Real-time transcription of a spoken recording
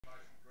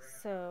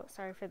So,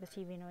 sorry for the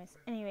TV noise.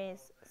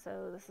 Anyways,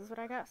 so this is what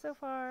I got so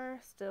far.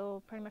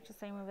 Still pretty much the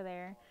same over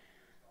there.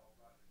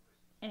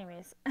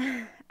 Anyways,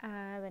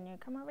 then you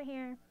come over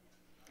here.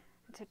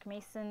 I took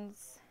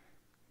Mason's,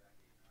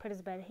 put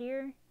his bed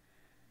here.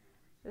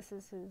 This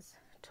is his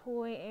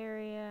toy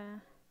area.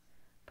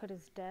 Put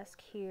his desk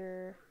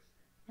here.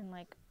 And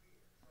like,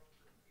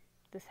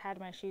 this had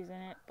my shoes in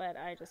it, but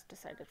I just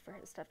decided for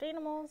his stuffed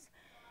animals.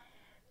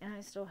 And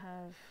I still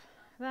have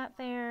that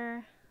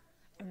there.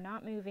 I'm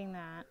not moving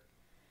that.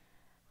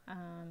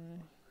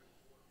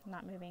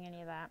 Not moving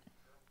any of that.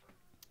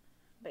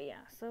 But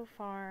yeah, so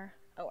far,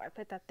 oh, I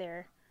put that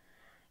there,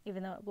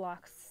 even though it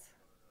blocks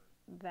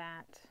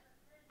that.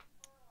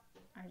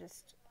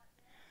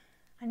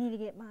 I need to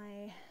get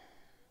my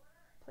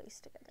place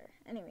together.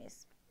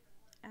 Anyways,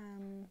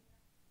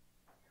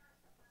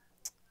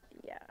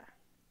 yeah.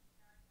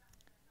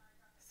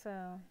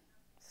 So,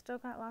 still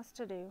got lots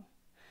to do.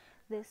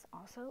 This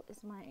also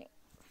is my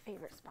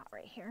favorite spot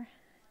right here.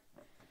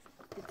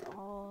 It's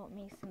all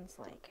Mason's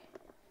like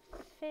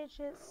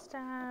fidget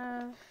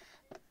stuff.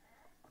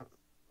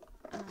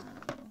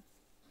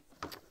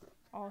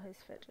 All his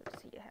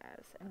fidgets he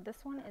has. And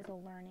this one is a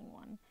learning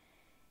one.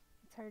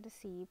 It's hard to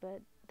see,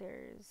 but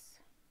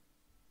there's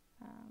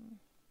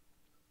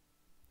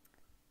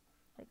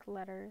like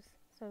letters.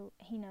 So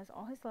he knows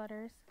all his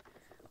letters,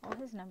 all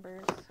his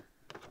numbers.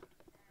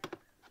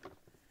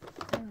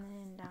 And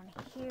then down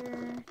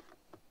here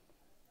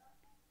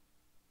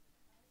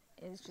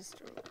is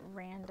just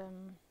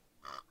random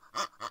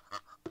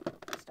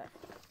stuff.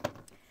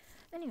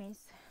 Anyways,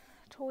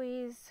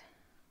 toys,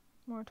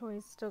 more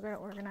toys, still gotta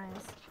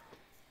organize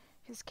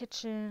his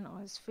kitchen, all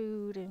his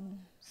food and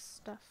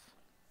stuff.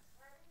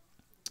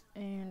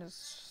 And there's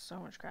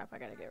so much crap I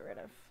gotta get rid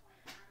of.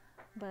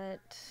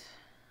 But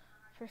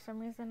for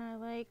some reason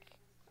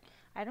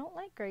I don't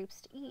like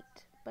grapes to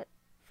eat, but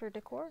for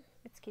decor,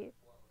 it's cute.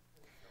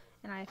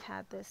 And I've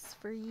had this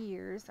for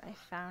years. I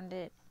found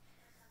it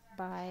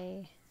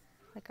by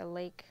like a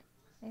lake,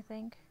 I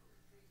think.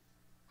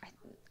 I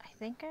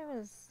think I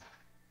was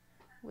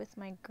with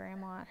my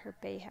grandma at her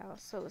bay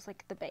house, so it was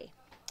like the bay.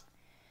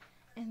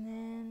 And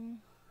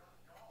then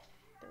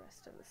the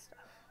rest of the stuff.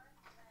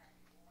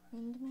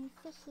 And my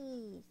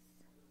fishies.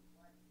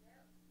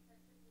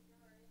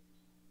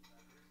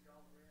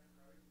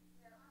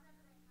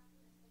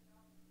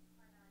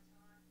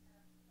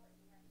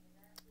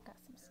 Got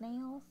some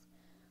snails.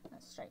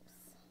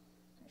 Stripes.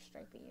 They're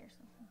stripy or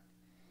something.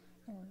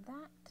 And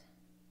that